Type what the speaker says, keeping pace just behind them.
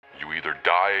either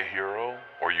die a hero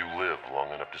or you live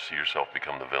long enough to see yourself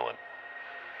become the villain.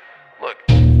 Look.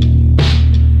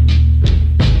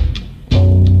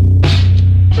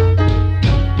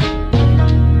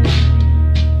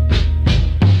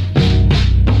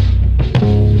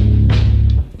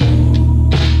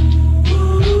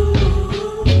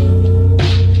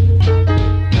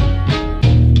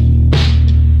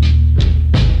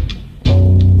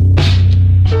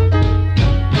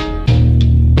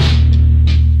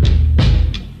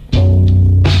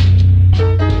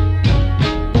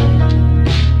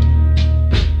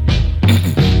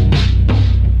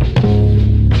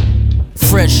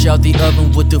 Fresh out the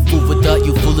oven with the food without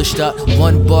you foolish thought.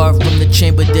 One bar from the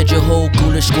chamber, did your whole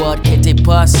ghoulish squad. Que te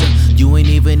pasa? You ain't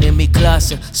even in me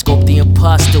class. Scope the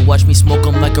imposter, watch me smoke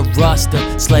 'em like a roster.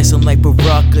 Slice 'em like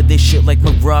Baraka, they shit like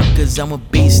maracas. I'm a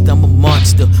beast, I'm a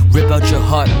monster. Rip out your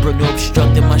heart, bro, no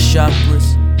obstructing my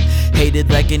chakras.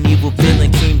 Hated like an evil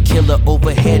villain, cream killer,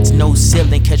 overheads, no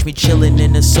ceiling. Catch me chillin'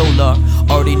 in the solar.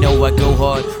 Already know I go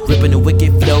hard, ripping a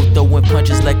wicked flow, throwing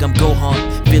punches like I'm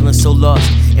Gohan. Feeling so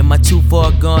lost, am I too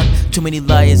far gone? Too many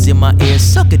liars in my ear,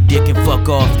 suck a dick and fuck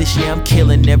off. This year I'm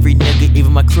killing every nigga,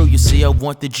 even my crew. You see I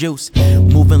want the juice,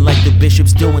 moving like the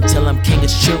bishops do until I'm king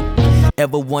is true.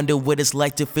 Ever wonder what it's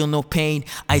like to feel no pain?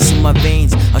 Ice in my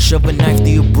veins, I'll shove a knife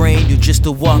through your brain. You're just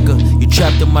a walker, you're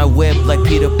trapped in my web like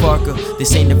Peter Parker.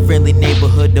 This ain't a friendly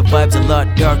neighborhood, the vibe's a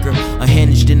lot darker.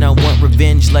 Unhinged and I want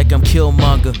revenge like I'm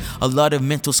Killmonger. A lot of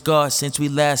mental scars since we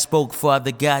last spoke,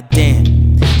 Father,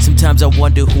 goddamn. Sometimes I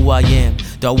wonder who I am.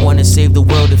 Do I wanna save the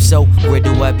world? If so, where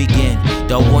do I begin?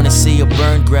 Do I wanna see a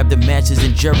burn? Grab the matches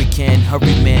and jerry can.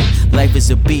 Hurry man, life is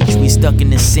a beach, we stuck in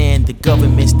the sand. The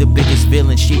government's the biggest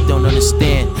villain, sheep don't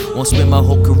understand. Won't spend my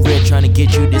whole career trying to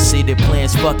get you to see their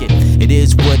plans. Fuck it, it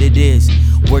is what it is.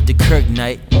 Word to Kirk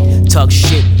night. Talk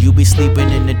shit, you be sleeping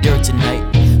in the dirt tonight.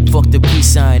 Fuck the peace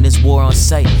sign, it's war on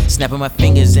sight. Snapping my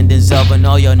fingers and dissolving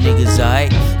all y'all niggas,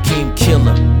 alright? King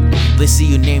killer, let's see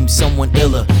you name someone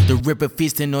iller. The Ripper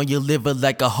feasting on your liver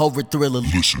like a horror thriller.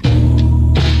 Listen.